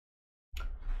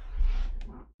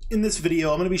In this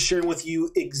video, I'm going to be sharing with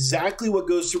you exactly what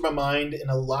goes through my mind in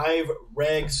a live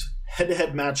regs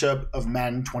head-to-head matchup of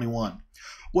Madden 21.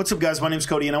 What's up, guys? My name is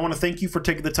Cody, and I want to thank you for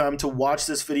taking the time to watch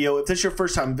this video. If this is your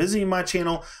first time visiting my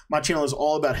channel is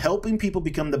all about helping people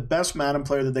become the best Madden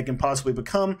player that they can possibly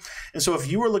become. And so if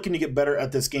you are looking to get better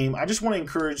at this game, I just want to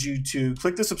encourage you to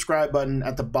click the subscribe button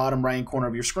at the bottom right corner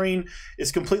of your screen.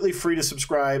 It's completely free to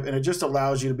subscribe, and it just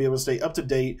allows you to be able to stay up to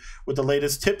date with the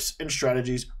latest tips and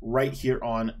strategies right here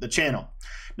on the channel.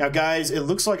 Now, guys, it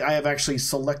looks like I have actually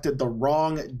selected the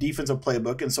wrong defensive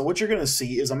playbook, and so what you're going to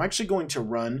see is I'm actually going to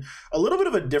run a little bit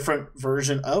of a different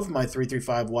version of my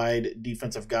 3-3-5 wide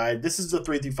defensive guide. This is the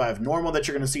 3-3-5 normal that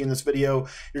you're going to see in this video.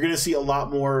 You're going to see a lot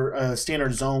more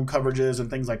standard zone coverages and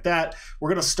things like that. We're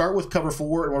going to start with cover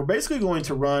 4, and we're basically going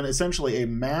to run essentially a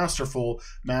masterful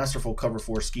cover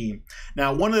 4 scheme.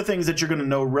 Now, one of the things that you're going to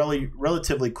know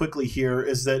relatively quickly here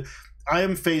is that I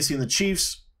am facing the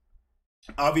Chiefs.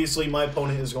 Obviously, my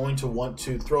opponent is going to want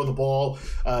to throw the ball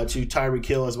to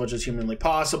Tyreek as much as humanly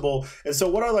possible. And so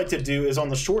what I like to do is on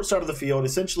the short side of the field,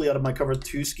 essentially out of my cover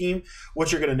 2 scheme,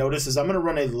 what you're going to notice is I'm going to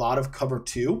run a lot of cover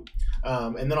 2.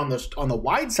 And then on the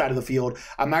wide side of the field,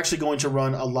 I'm actually going to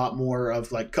run a lot more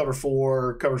of like cover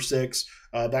 4, cover 6,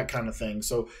 that kind of thing.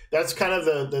 So that's kind of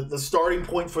the starting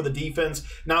point for the defense.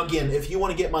 Now, again, if you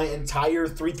want to get my entire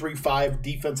 3-3-5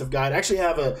 defensive guide, I actually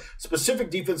have a specific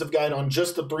defensive guide on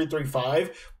just the 3-3-5.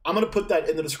 I'm going to put that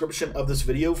in the description of this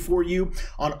video for you.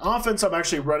 On offense, I'm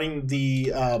actually running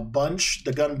the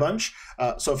gun bunch.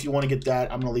 So if you want to get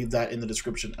that, I'm going to leave that in the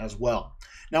description as well.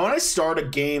 Now, when I start a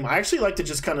game, I actually like to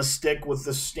just kind of stick with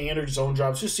the standard zone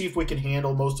drops, just see if we can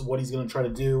handle most of what he's going to try to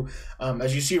do.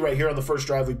 As you see right here on the first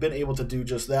drive, we've been able to do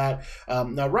just that.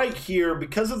 Now, right here,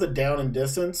 because of the down and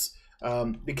distance,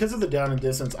 I'm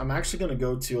actually going to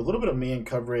go to a little bit of man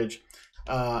coverage,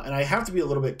 and I have to be a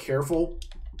little bit careful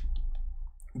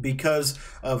because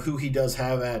of who he does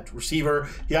have at receiver.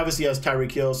 He obviously has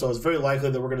Tyreek, so it's very likely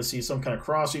that we're going to see some kind of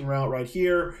crossing route right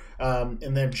here.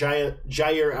 And then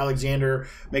Jair Alexander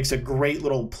makes a great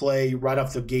little play right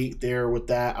off the gate there with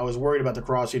that. I was worried about the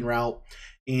crossing route,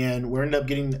 and we ended up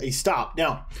getting a stop.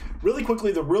 Now, really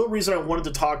quickly, the real reason I wanted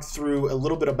to talk through a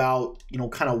little bit about,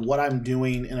 kind of what I'm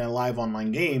doing in a live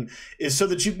online game is so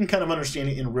that you can kind of understand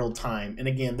it in real time. And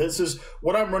again, this is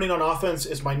what I'm running on offense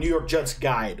is my New York Jets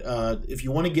guide. If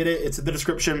you want to get it, it's in the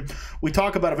description. We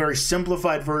talk about a very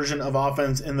simplified version of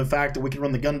offense and the fact that we can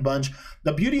run the gun bunch.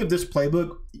 The beauty of this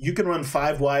playbook, you can run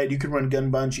 5 wide, you can run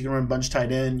gun bunch, you can run bunch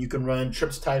tight end, you can run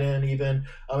trips tight end even.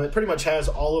 It pretty much has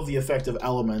all of the effective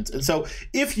elements. And so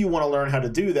if you want to learn how to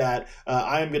do that,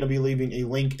 I am going to be leaving a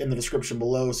link in the description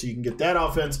below so you can get that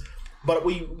offense. But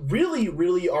we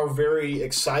really are very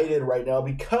excited right now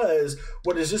because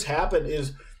what has just happened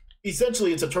is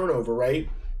essentially it's a turnover, right?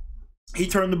 He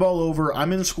turned the ball over.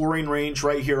 I'm in scoring range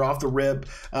right here off the rip.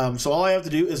 So all I have to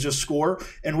do is just score.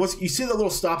 And you see that little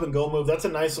stop and go move? That's a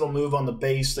nice little move on the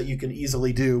base that you can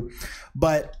easily do.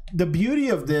 But the beauty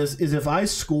of this is if I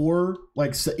score,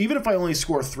 even if I only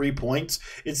score 3 points,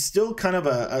 it's still kind of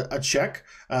a check.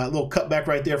 A little cutback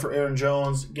right there for Aaron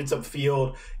Jones, gets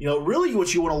upfield. Really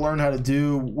what you want to learn how to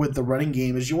do with the running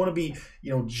game is you want to be,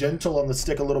 gentle on the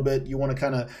stick a little bit. You want to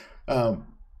kind of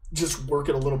just work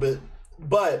it a little bit.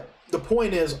 But the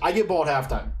point is, I get ball at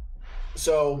halftime.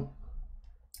 So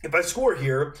if I score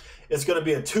here, it's going to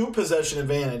be a 2-possession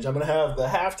advantage. I'm going to have the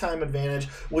halftime advantage,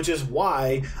 which is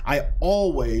why I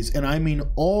always, and I mean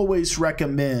always,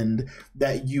 recommend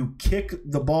that you kick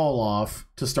the ball off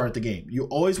to start the game. You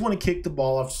always want to kick the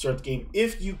ball off to start the game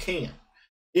if you can.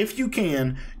 If you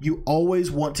can, you always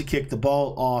want to kick the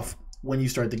ball off when you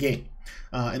start the game.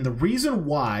 And the reason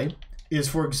why is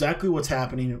for exactly what's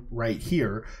happening right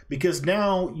here, because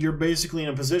now you're basically in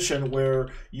a position where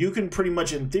you can pretty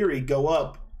much, in theory, go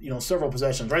up, several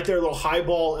possessions. Right there, a little high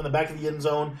ball in the back of the end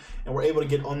zone, and we're able to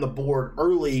get on the board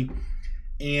early.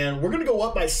 And we're going to go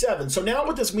up by 7. So now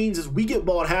what this means is we get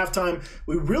ball at halftime.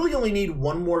 We really only need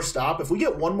one more stop. If we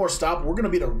get one more stop, we're going to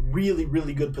be in a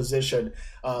really good position.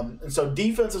 And so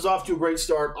defense is off to a great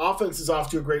start. Offense is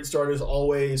off to a great start as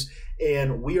always.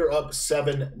 And we are up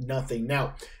 7-0.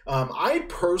 Now, I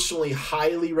personally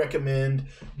highly recommend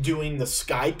doing the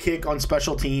sky kick on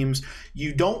special teams.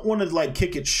 You don't want to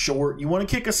kick it short. You want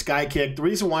to kick a sky kick. The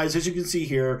reason why is, as you can see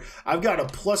here, I've got a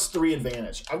 +3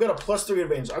 advantage. I've got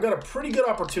a pretty good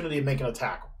opportunity of making a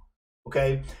tackle.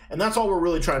 Okay? And that's all we're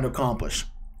really trying to accomplish.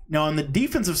 Now, on the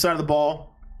defensive side of the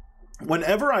ball,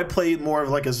 Whenever I play more of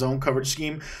like a zone coverage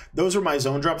scheme, those are my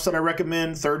zone drops that I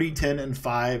recommend, 30, 10, and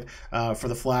 5 for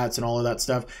the flats and all of that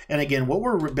stuff. And again, what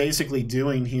we're basically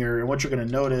doing here and what you're going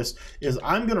to notice is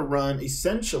I'm going to run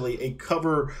essentially a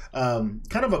cover,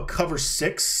 kind of a cover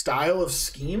 6 style of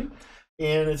scheme.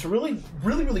 And it's really,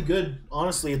 really, really good.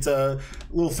 Honestly, it's a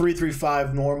little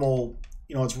 3-3-5 normal.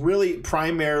 You know, it's really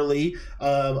primarily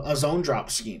a zone drop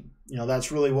scheme. You know,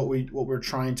 that's really what we're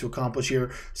trying to accomplish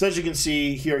here. So as you can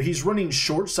see here, he's running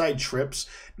short side trips.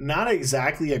 Not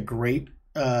exactly a great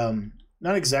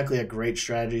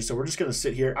strategy. So we're just gonna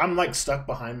sit here. I'm like stuck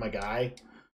behind my guy,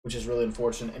 which is really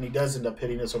unfortunate. And he does end up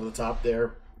hitting us over the top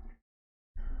there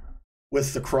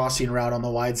with the crossing route on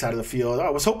the wide side of the field. I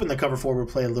was hoping the cover 4 would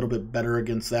play a little bit better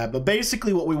against that. But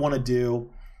basically what we want to do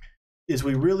is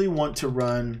we really want to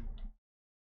run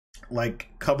like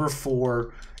cover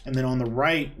 4, and then on the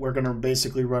right we're going to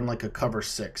basically run like a cover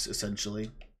 6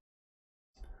 essentially.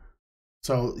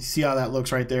 So see how that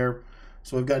looks right there.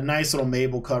 So we've got nice little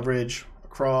Mabel coverage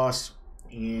across,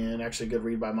 and actually a good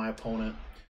read by my opponent.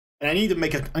 And I need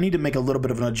to make a little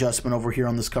bit of an adjustment over here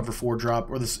on this cover 4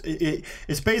 drop, or this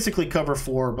it's basically cover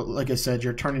 4, but like I said,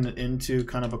 you're turning it into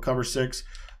kind of a cover 6.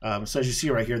 So as you see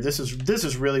right here, this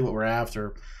is really what we're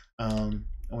after. And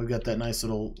we've got that nice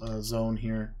little zone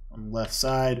here on the left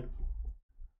side,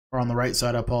 or on the right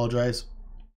side, I apologize.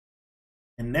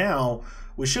 And now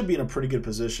we should be in a pretty good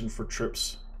position for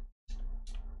trips.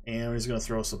 And he's going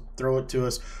to throw it to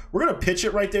us. We're going to pitch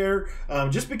it right there,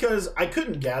 just because I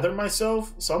couldn't gather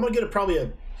myself. So I'm going to get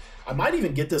it I might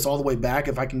even get this all the way back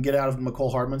if I can get out of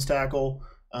McCole Hardman's tackle.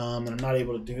 And I'm not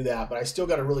able to do that, but I still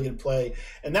got a really good play.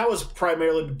 And that was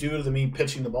primarily due to me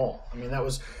pitching the ball. I mean, that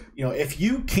was, you know, if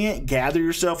you can't gather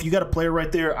yourself, you got a player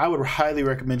right there, I would highly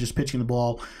recommend just pitching the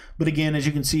ball. But again, as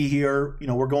you can see here, you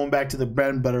know, we're going back to the bread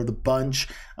and butter, the bunch.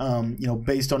 You know,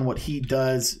 based on what he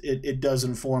does, it does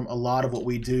inform a lot of what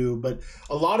we do. But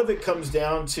a lot of it comes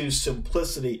down to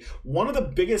simplicity. One of the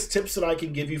biggest tips that I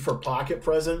can give you for pocket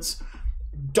presence,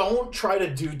 don't try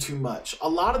to do too much. A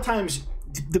lot of times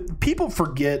the people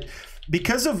forget,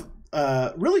 because of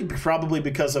really probably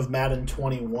because of Madden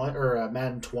 21 or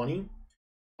Madden 20.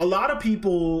 A lot of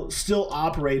people still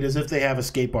operate as if they have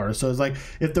escape artists. So it's like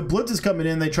if the blitz is coming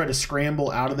in, they try to scramble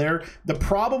out of there. The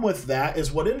problem with that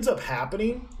is what ends up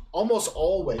happening almost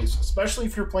always, especially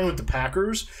if you're playing with the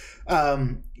Packers,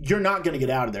 you're not going to get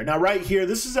out of there. Now, right here,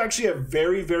 this is actually a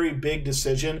very, very big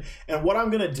decision. And what I'm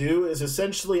going to do is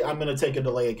essentially I'm going to take a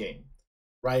delay a game,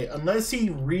 right? Unless he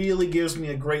really gives me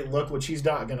a great look, which he's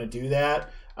not going to do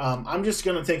that. I'm just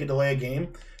going to take a delay a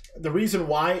game. The reason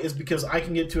why is because I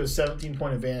can get to a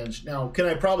 17-point advantage. Now, can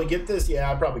I probably get this? Yeah,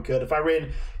 I probably could. If I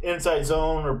ran inside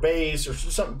zone or base or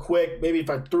something quick, maybe if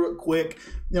I threw it quick,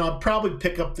 you know, I'd probably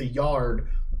pick up the yard.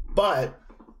 But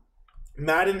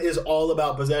Madden is all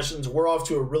about possessions. We're off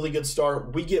to a really good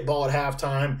start. We get ball at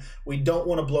halftime. We don't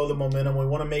want to blow the momentum. We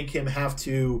want to make him have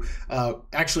to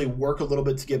actually work a little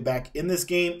bit to get back in this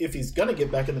game if he's going to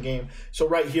get back in the game. So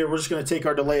right here, we're just going to take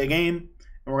our delay a game.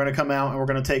 And we're going to come out and we're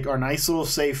going to take our nice little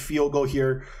safe field goal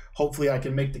here. Hopefully I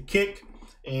can make the kick.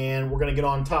 And we're going to get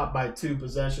on top by 2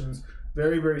 possessions.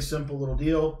 Very, very simple little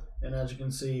deal. And as you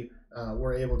can see,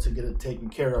 we're able to get it taken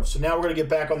care of. So now we're going to get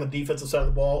back on the defensive side of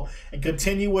the ball and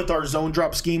continue with our zone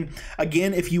drop scheme.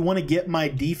 Again, if you want to get my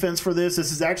defense for this,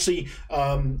 this is actually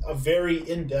a very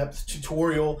in-depth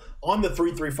tutorial on the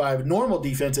 3-3-5 normal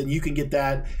defense, and you can get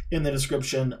that in the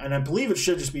description. And I believe it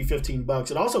should just be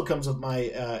 $15. It also comes with my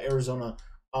Arizona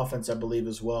offense, I believe,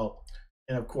 as well.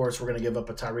 And of course, we're going to give up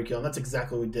a Tyreek hill, and that's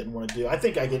exactly what we didn't want to do. I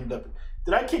think I ended up.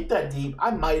 Did I kick that deep?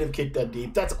 I might have kicked that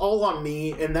deep. That's all on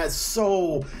me, and that is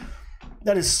so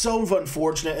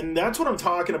unfortunate. And that's what I'm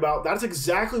talking about. That's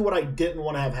exactly what I didn't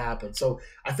want to have happen. So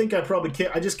I think I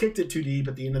just kicked it too deep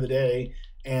at the end of the day,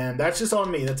 and that's just on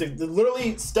me. That's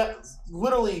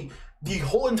literally the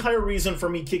whole entire reason for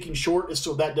me kicking short is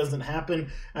so that doesn't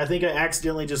happen. I think I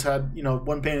accidentally just had,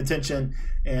 wasn't paying attention.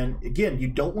 And again, you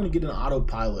don't want to get an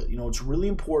autopilot. It's really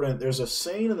important. There's a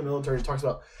saying in the military that talks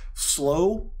about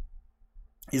slow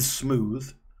is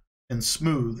smooth and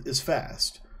smooth is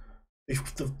fast.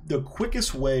 The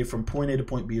quickest way from point A to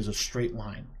point B is a straight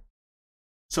line.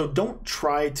 So don't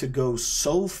try to go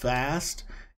so fast,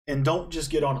 and don't just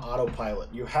get on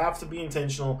autopilot. You have to be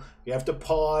intentional. You have to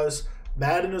pause.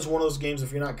 Madden is one of those games,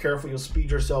 if you're not careful, you'll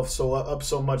speed yourself up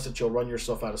so much that you'll run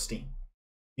yourself out of steam.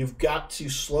 You've got to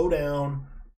slow down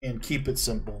and keep it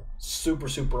simple. Super,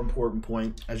 super important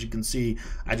point. As you can see,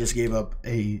 I just gave up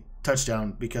a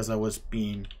touchdown because I was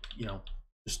being,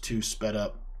 just too sped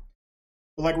up.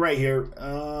 But like right here,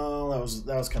 that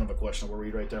was kind of a questionable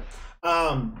read right there.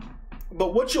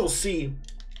 But what you'll see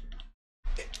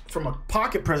from a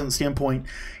pocket presence standpoint,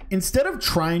 instead of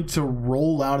trying to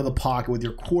roll out of the pocket with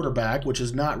your quarterback, which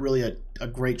is not really a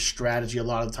great strategy a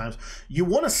lot of the times, you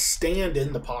want to stand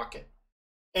in the pocket.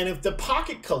 And if the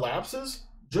pocket collapses,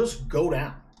 just go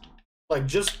down. Like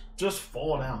just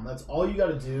fall down. That's all you got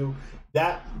to do.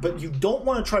 But you don't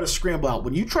want to try to scramble out.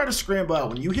 When you try to scramble out,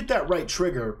 when you hit that right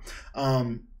trigger,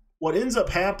 what ends up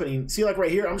happening, see, like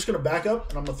right here, I'm just going to back up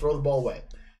and I'm going to throw the ball away.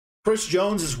 Chris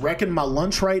Jones is wrecking my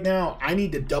lunch right now. I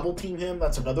need to double team him.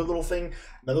 That's another little thing,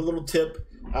 another little tip.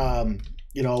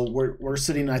 You know, we're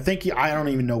sitting, I don't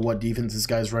even know what defense this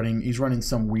guy's running. He's running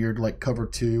some weird like cover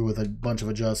 2 with a bunch of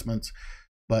adjustments.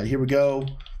 But here we go.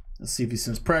 Let's see if he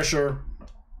sends pressure.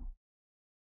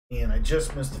 And I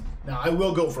just missed it. Now I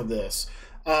will go for this.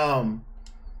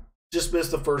 Just missed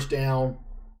the first down.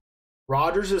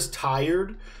 Rodgers is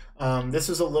tired. This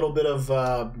is a little bit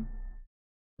of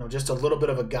just a little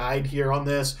bit of a guide here on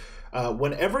this.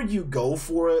 Whenever you go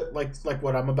for it, like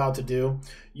what I'm about to do,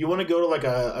 you want to go to like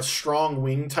a strong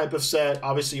wing type of set.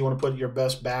 Obviously, you want to put your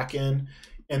best back in,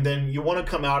 and then you want to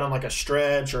come out on like a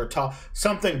stretch or a top,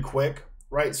 something quick,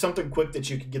 right? Something quick that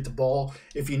you can get the ball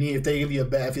if you need. If they give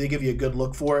you a good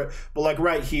look for it. But like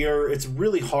right here, it's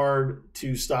really hard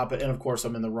to stop it. And of course,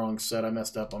 I'm in the wrong set. I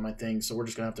messed up on my thing, so we're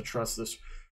just gonna have to trust this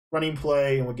running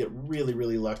play, and we'll get really,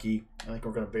 really lucky. I think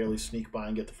we're going to barely sneak by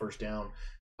and get the first down.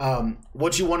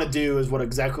 What you want to do is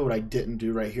exactly what I didn't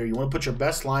do right here. You want to put your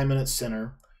best lineman at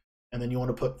center, and then you want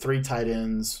to put 3 tight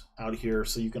ends out here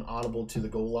so you can audible to the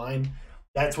goal line.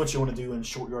 That's what you want to do in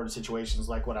short yardage situations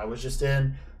like what I was just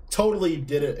in. Totally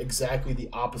did it exactly the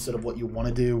opposite of what you want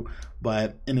to do,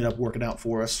 but ended up working out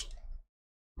for us.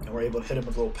 And we're able to hit him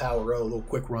with a little power row, a little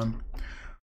quick run.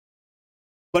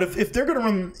 But if they're going to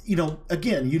run, you know,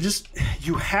 again,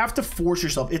 you have to force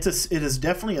yourself. It is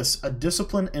definitely a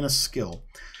discipline and a skill.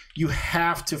 You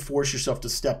have to force yourself to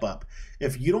step up.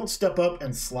 If you don't step up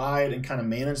and slide and kind of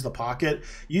manage the pocket,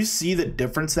 you see the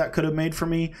difference that could have made for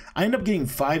me. I ended up getting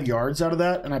 5 yards out of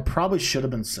that, and I probably should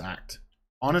have been sacked.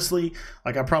 Honestly,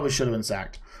 like I probably should have been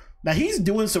sacked. Now he's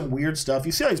doing some weird stuff.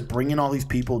 You see how he's bringing all these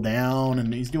people down,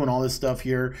 and he's doing all this stuff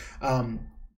here.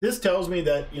 This tells me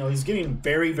that, you know, he's getting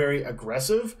very, very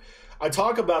aggressive. I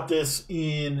talk about this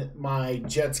in my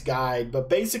Jets guide, but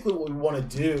basically what we want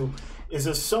to do is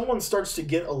if someone starts to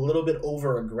get a little bit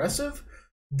over aggressive,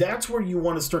 that's where you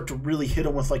want to start to really hit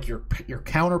them with like your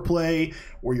counter play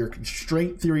or your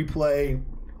constraint theory play,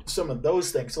 some of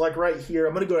those things. So like right here,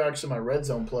 I'm going to go to actually my red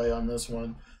zone play on this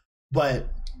one,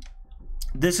 but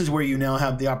this is where you now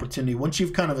have the opportunity. Once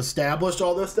you've kind of established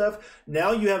all this stuff,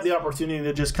 now you have the opportunity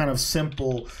to just kind of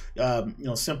simply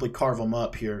carve them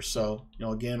up here. So, you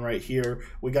know, again, right here,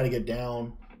 we got to get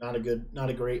down. Not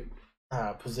a great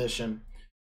position.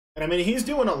 And I mean, he's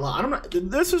doing a lot.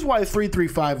 This is why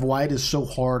 3-3-5 wide is so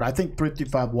hard. I think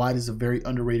 3-3-5 wide is a very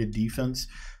underrated defense.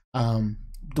 The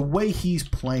way he's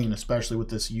playing, especially with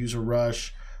this user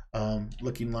rush,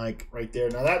 looking like right there.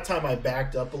 Now that time I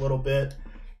backed up a little bit.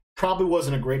 Probably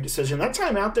wasn't a great decision. That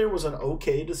time out there was an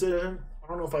okay decision. I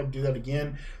don't know if I'd do that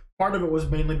again. Part of it was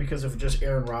mainly because of just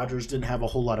Aaron Rodgers didn't have a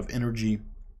whole lot of energy.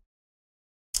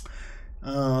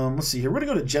 Let's see here. We're going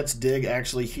to go to Jets dig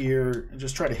actually here and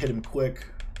just try to hit him quick.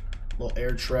 A little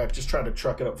air truck. Just try to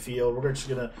truck it upfield. We're just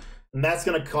going to, and that's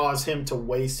going to cause him to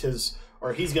waste his,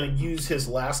 or he's going to use his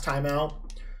last timeout.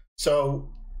 So,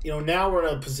 you know, now we're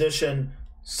in a position,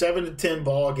 7-10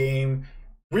 ball game.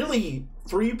 Really,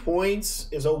 3 points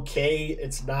is okay.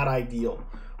 It's not ideal.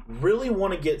 Really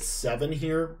want to get 7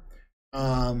 here.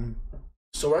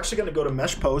 So we're actually going to go to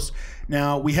mesh post.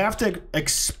 Now, we have to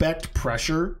expect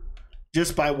pressure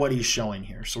just by what he's showing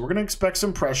here. So we're going to expect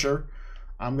some pressure.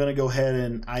 I'm going to go ahead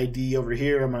and ID over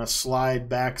here. I'm going to slide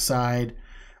backside.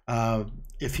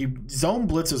 If he zone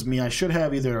blitzes me, I should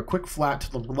have either a quick flat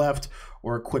to the left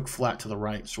or a quick flat to the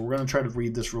right. So we're going to try to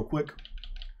read this real quick.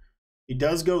 He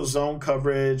does go zone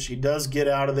coverage. He does get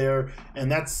out of there,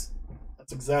 and that's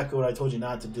exactly what I told you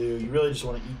not to do. You really just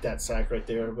want to eat that sack right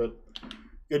there, but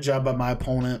good job by my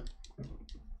opponent.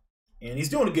 And he's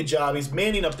doing a good job. He's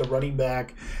manning up the running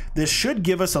back. This should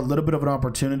give us a little bit of an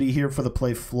opportunity here for the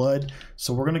play flood.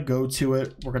 So we're going to go to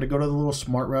it. We're going to go to the little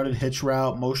smart routed hitch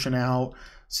route, motion out,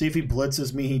 see if he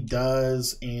blitzes me. He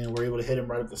does, and we're able to hit him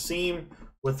right at the seam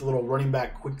with the little running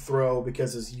back quick throw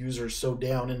because his user's so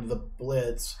down into the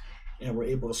blitz. And we're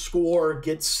able to score,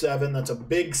 get 7. That's a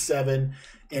big 7.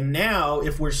 And now,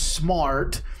 if we're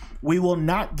smart, we will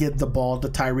not give the ball to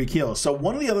Tyreek Hill. So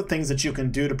one of the other things that you can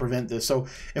do to prevent this. So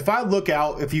if I look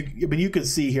out, you can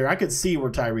see here, I can see where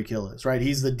Tyreek Hill is, right?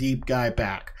 He's the deep guy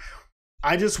back.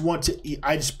 I just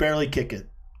barely kick it.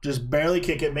 Just barely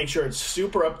kick it. Make sure it's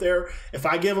super up there. If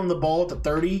I give him the ball at the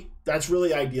 30, that's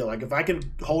really ideal. Like if I can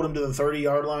hold him to the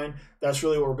 30-yard line, that's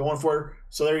really what we're going for.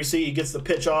 So there you see he gets the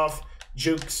pitch off,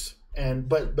 jukes, and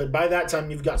but by that time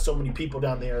you've got so many people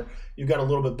down there, you've got a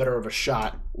little bit better of a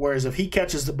shot. Whereas if he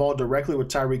catches the ball directly with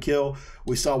Tyreek Hill,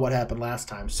 we saw what happened last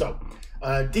time. So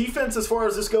defense, as far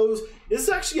as this goes, this is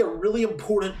actually a really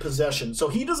important possession. So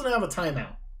he doesn't have a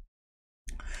timeout.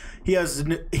 He has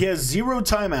 0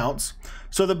 timeouts.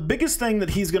 So the biggest thing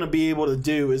that he's going to be able to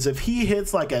do is if he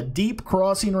hits like a deep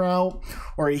crossing route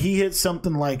or he hits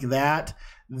something like that,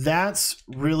 that's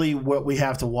really what we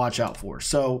have to watch out for.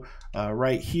 So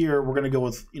right here, we're going to go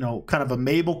with, kind of a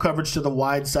Mabel coverage to the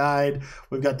wide side.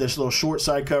 We've got this little short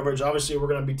side coverage. Obviously, we're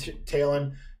going to be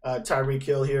tailing Tyreek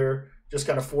Hill here. Just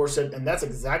kind of force it, and that's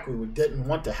exactly what we didn't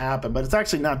want to happen. But it's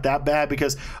actually not that bad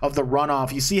because of the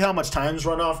runoff. You see how much time's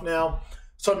run off now?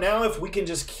 So now if we can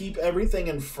just keep everything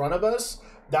in front of us,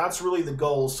 that's really the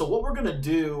goal. So what we're going to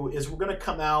do is we're going to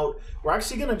come out. We're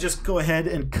actually going to just go ahead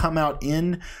and come out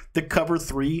in the cover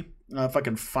 3. If I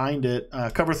can find it,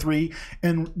 cover 3.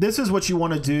 And this is what you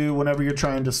want to do whenever you're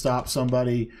trying to stop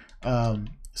somebody.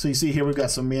 So you see here we've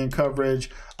got some man coverage.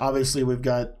 Obviously we've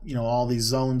got all these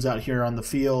zones out here on the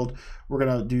field. We're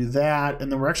gonna do that,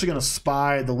 and then we're actually gonna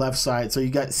spy the left side. So you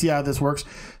got see how this works.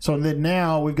 So then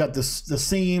now we've got the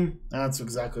seam. That's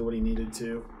exactly what he needed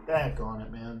to. Back on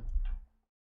it, man.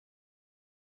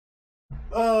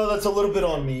 Oh, that's a little bit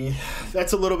on me.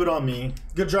 That's a little bit on me.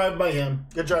 Good drive by him.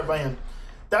 Good drive by him.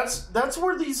 That's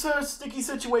where these sticky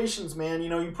situations, man.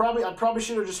 I probably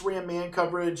should have just ran man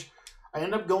coverage. I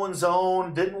ended up going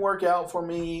zone, didn't work out for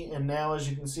me, and now as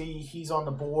you can see, he's on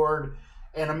the board.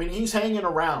 And I mean, he's hanging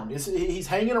around. He's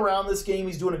hanging around this game.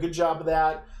 He's doing a good job of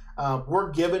that.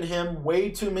 We're giving him way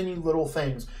too many little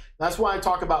things. That's why I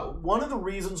talk about one of the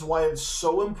reasons why it's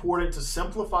so important to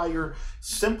simplify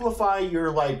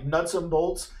your like nuts and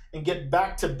bolts and get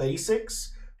back to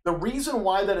basics. The reason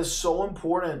why that is so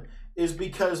important is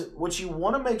because what you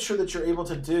want to make sure that you're able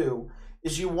to do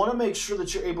is you want to make sure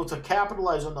that you're able to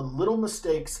capitalize on the little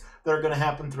mistakes that are going to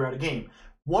happen throughout a game.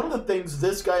 One of the things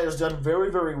this guy has done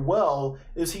very, very well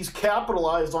is he's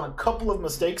capitalized on a couple of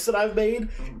mistakes that I've made,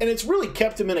 and it's really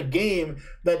kept him in a game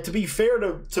that, to be fair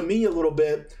to me a little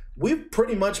bit, we've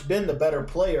pretty much been the better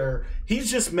player. He's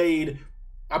just made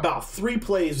about 3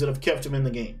 plays that have kept him in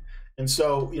the game. And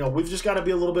so, we've just got to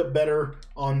be a little bit better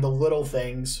on the little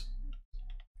things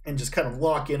and just kind of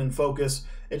lock in and focus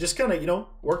and just kind of,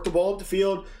 work the ball up the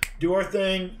field, do our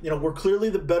thing. We're clearly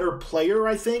the better player,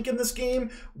 I think, in this game.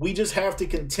 We just have to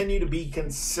continue to be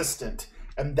consistent.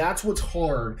 And that's what's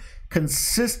hard.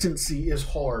 Consistency is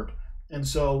hard. And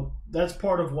so that's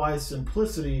part of why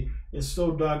simplicity is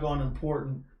so doggone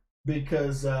important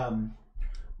because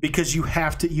you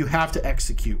have to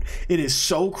execute. It is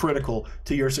so critical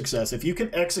to your success. If you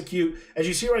can execute, as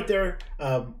you see right there,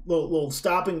 little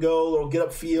stop and go, little get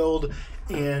up field,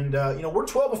 and we're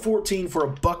 12 of 14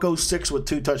 for $106 with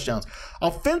 2 touchdowns.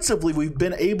 Offensively, we've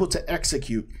been able to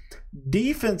execute.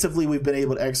 Defensively, we've been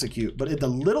able to execute, but in the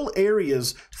little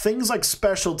areas, things like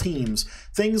special teams,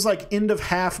 things like end of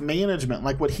half management,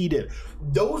 like what he did,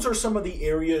 those are some of the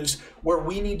areas where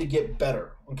we need to get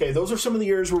better. Okay, those are some of the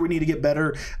areas where we need to get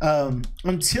better.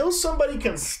 Until somebody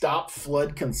can stop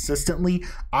Flood consistently,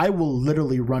 I will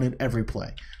literally run it every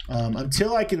play.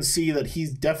 Until I can see that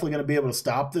he's definitely going to be able to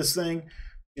stop this thing,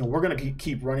 we're going to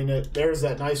keep running it. There's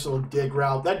that nice little dig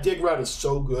route. That dig route is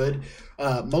so good.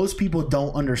 Most people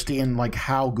don't understand like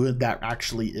how good that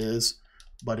actually is.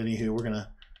 But anywho, we're going to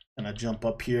kind of jump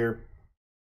up here.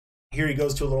 Here he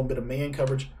goes to a little bit of man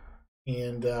coverage,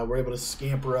 and we're able to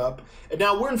scamper up. And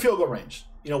now we're in field goal range.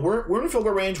 We're in field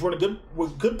goal range. We're in a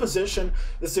good position.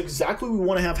 This is exactly what we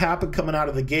want to have happen coming out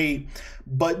of the gate.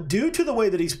 But due to the way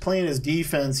that he's playing his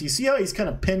defense, you see how he's kind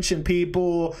of pinching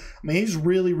people. I mean, he's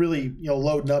really, really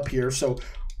loading up here. So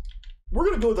we're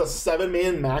going to go with a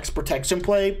 7-man max protection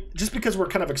play just because we're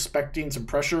kind of expecting some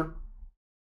pressure.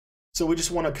 So we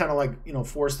just want to kind of like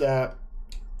force that,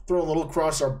 throw a little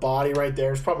across our body right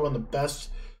there. It's probably one of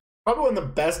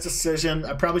the best decision.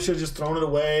 I probably should have just thrown it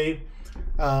away.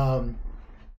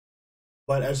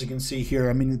 But as you can see here,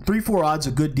 I mean, 3-4 odd's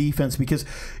a good defense because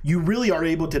you really are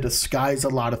able to disguise a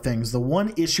lot of things. The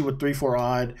one issue with 3-4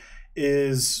 odd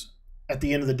is at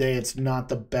the end of the day, it's not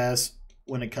the best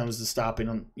when it comes to stopping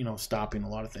a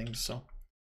lot of things. So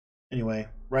anyway,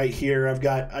 right here, I've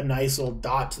got a nice little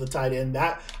dot to the tight end.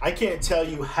 That I can't tell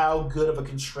you how good of a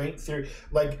constraint theory.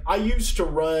 Like I used to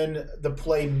run the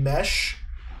play mesh,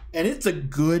 and it's a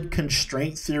good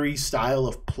constraint theory style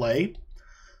of play.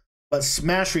 But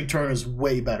smash return is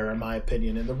way better in my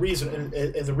opinion, and the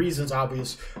reason's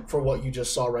obvious for what you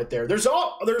just saw right there. There's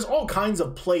all kinds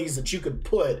of plays that you could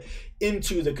put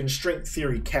into the constraint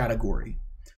theory category,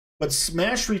 but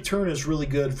smash return is really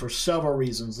good for several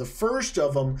reasons. The first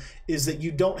of them is that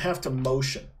you don't have to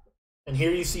motion, and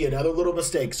here you see another little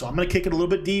mistake. So I'm going to kick it a little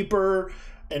bit deeper,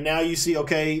 and now you see,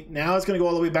 okay, now it's going to go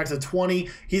all the way back to the 20.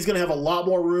 He's going to have a lot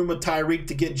more room with Tyreek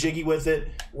to get jiggy with it.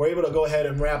 We're able to go ahead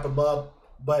and wrap him up.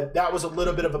 But that was a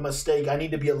little bit of a mistake. I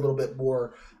need to be a little bit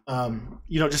more,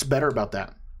 just better about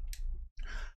that.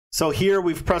 So here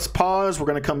we've pressed pause. We're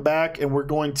going to come back and we're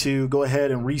going to go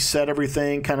ahead and reset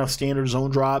everything, kind of standard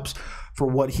zone drops for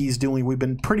what he's doing. We've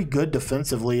been pretty good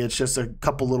defensively. It's just a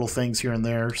couple little things here and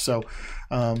there. So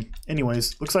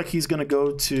anyways, looks like he's going to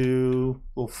go to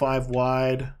a little 5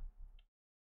 wide.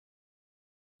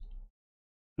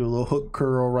 Do a little hook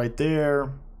curl right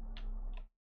there.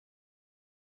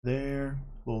 There.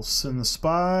 We'll send the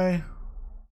spy.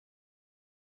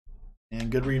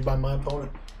 And good read by my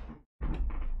opponent.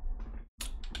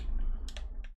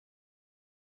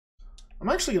 I'm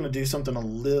actually going to do something a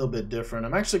little bit different.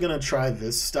 I'm actually going to try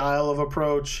this style of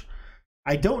approach.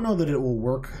 I don't know that it will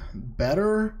work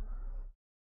better,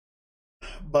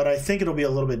 but I think it'll be a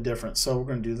little bit different. So we're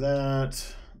going to do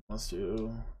that. Let's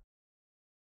do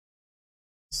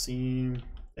seam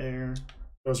there.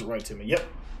 Throws it right to me. Yep,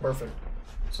 perfect.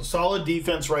 So solid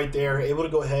defense right there, able to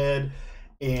go ahead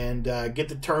and get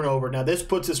the turnover. Now this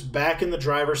puts us back in the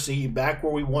driver's seat, back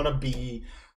where we want to be.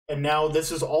 And now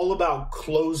this is all about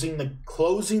closing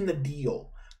the deal.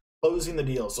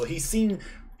 So he's seen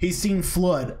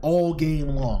flood all game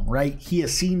long, right? He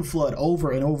has seen flood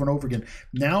over and over and over again.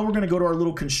 Now we're going to go to our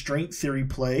little constraint theory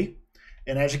play.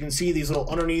 And as you can see, these little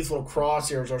underneath little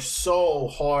crosshairs are so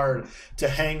hard to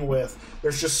hang with.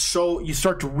 There's just so, you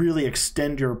start to really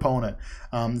extend your opponent.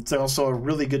 It's also a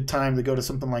really good time to go to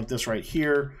something like this right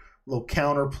here. A little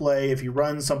counter play. If you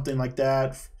run something like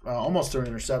that, almost through an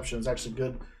interception, it's actually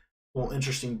good, little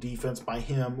interesting defense by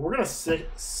him. We're going to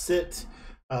sit.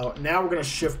 Now we're going to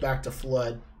shift back to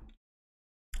flood.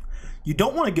 You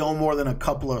don't want to go more than a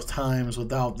couple of times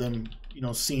without them,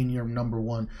 seeing your number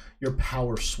one, your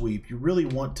power sweep. You really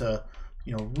want to,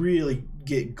 really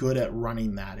get good at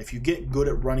running that. If you get good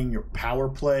at running your power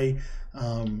play,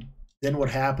 then what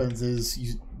happens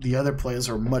is the other plays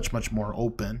are much, much more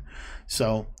open.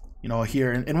 So,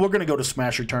 here, and we're going to go to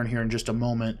smash return here in just a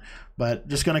moment, but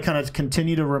just going to kind of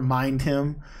continue to remind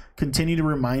him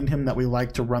that we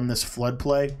like to run this flood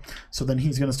play. So then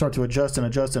he's going to start to adjust and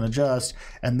adjust and adjust.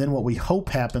 And then what we hope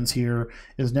happens here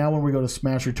is now when we go to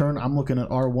smash return, I'm looking at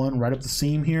R1 right up the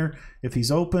seam here. If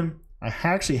he's open, I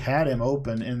actually had him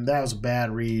open, and that was a bad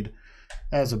read.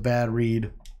 That was a bad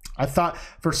read. I thought,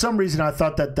 for some reason, I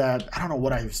thought that I don't know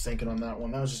what I was thinking on that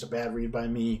one. That was just a bad read by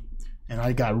me. And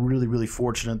I got really, really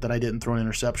fortunate that I didn't throw an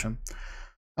interception.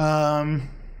 The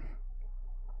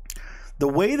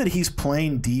way that he's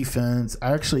playing defense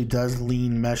actually does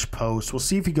lean mesh post. We'll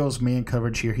see if he goes man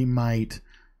coverage here. He might.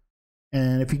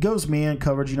 And if he goes man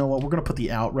coverage, you know what? We're going to put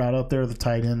the out route out there, the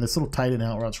tight end. This little tight end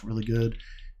out route's really good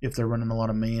if they're running a lot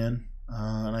of man.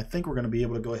 And I think we're going to be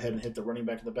able to go ahead and hit the running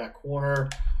back in the back corner,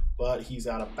 but he's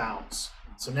out of bounds.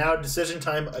 So now decision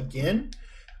time again.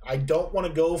 I don't want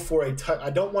to go for I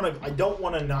don't want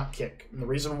to not kick. And the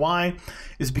reason why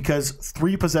is because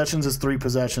 3 possessions is 3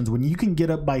 possessions. When you can get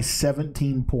up by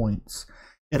 17 points,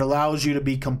 it allows you to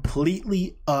be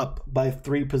completely up by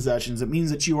 3 possessions. It means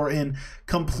that you are in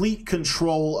complete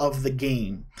control of the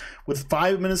game. With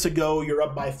 5 minutes to go, you're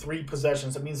up by 3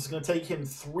 possessions. That means it's going to take him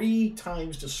 3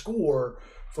 times to score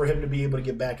for him to be able to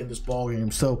get back in this ball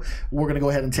game. So we're going to go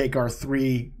ahead and take our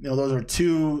 3. Those are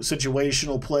 2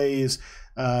 situational plays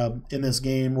in this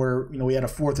game where we had a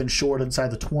 4th and short inside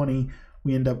the 20.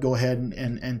 We end up go ahead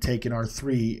and taking our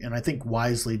 3, and I think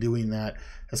wisely doing that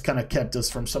has kind of kept us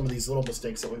from some of these little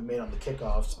mistakes that we've made on the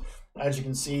kickoffs. As you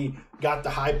can see, got the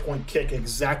high point kick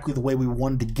exactly the way we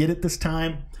wanted to get it this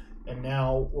time, and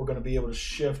now we're going to be able to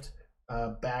shift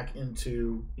back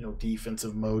into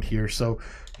defensive mode here. So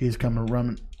he's coming to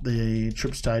run the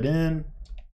trips tight end.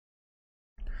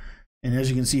 And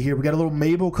as you can see here, we got a little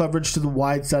Mabel coverage to the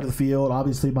wide side of the field.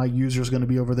 Obviously, my user is going to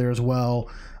be over there as well.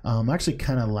 I actually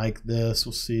kind of like this.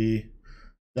 We'll see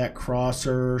that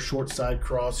crosser, short side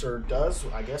crosser does.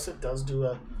 I guess it does do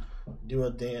a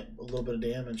little bit of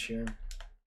damage here.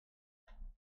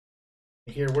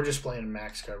 Here we're just playing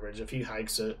max coverage. If he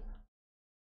hikes it,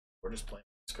 we're just playing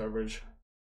max coverage.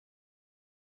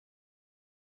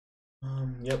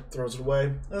 Yep, throws it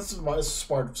away. This is a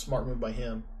smart move by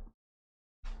him.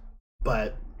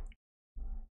 But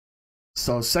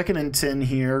so 2nd and 10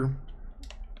 here.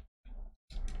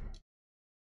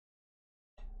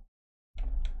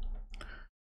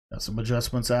 Got some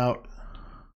adjustments out.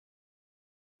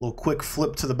 Little quick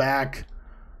flip to the back.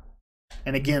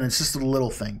 And again, it's just the little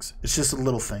things. It's just the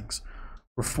little things.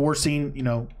 We're forcing, you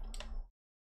know,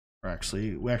 we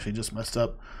actually just messed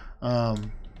up.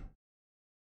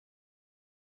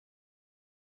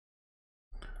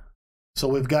 So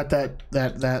we've got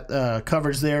that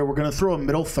coverage there. We're going to throw a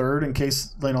middle third in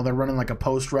case, you know, they're running like a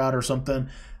post route or something.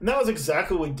 And that was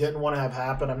exactly what we didn't want to have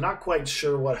happen. I'm not quite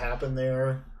sure what happened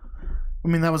there. I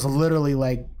mean, that was literally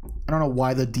like, I don't know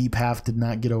why the deep half did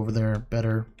not get over there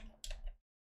better.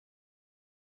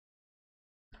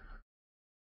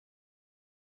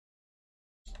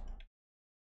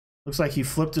 Looks like he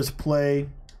flipped his play.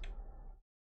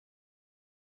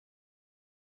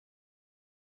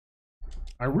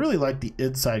 I really like the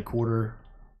inside quarter.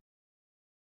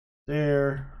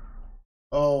 There.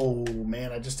 Oh,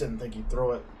 man, I just didn't think he'd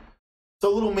throw it.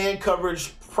 So a little man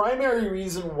coverage. Primary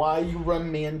reason why you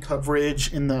run man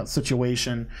coverage in that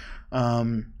situation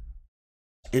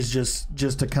is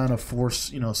just to kind of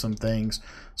force, you know, some things.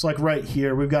 So like right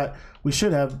here, we're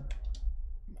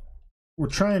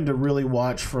trying to really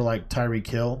watch for like Tyreek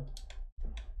Hill.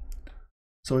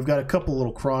 So we've got a couple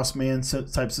little cross man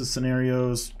types of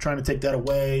scenarios, trying to take that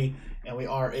away, and we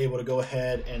are able to go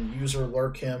ahead and user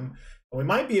lurk him. And we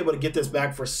might be able to get this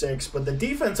back for 6, but the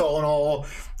defense all in all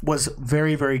was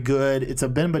very, very good. It's a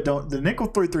bend but don't. The nickel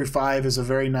 3-3-5 is a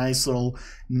very nice little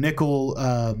nickel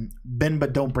bend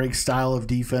but don't break style of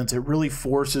defense. It really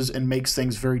forces and makes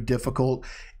things very difficult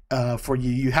for you.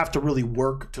 You have to really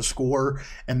work to score,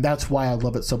 and that's why I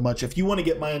love it so much. If you want to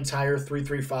get my entire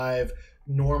 3-3-5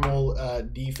 normal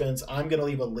defense, I'm going to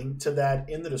leave a link to that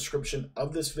in the description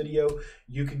of this video.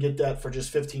 You can get that for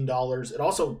just $15. It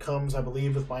also comes, I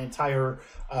believe, with my entire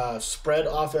spread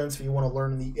offense if you want to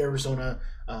learn the Arizona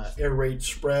air raid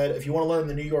spread. If you want to learn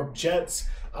the New York Jets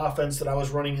offense that I was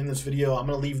running in this video, I'm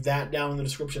going to leave that down in the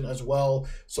description as well.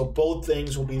 So both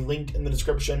things will be linked in the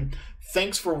description.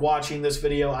 Thanks for watching this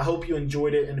video. I hope you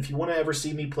enjoyed it. And if you want to ever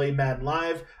see me play Madden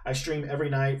live, I stream every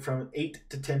night from 8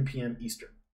 to 10 p.m. Eastern.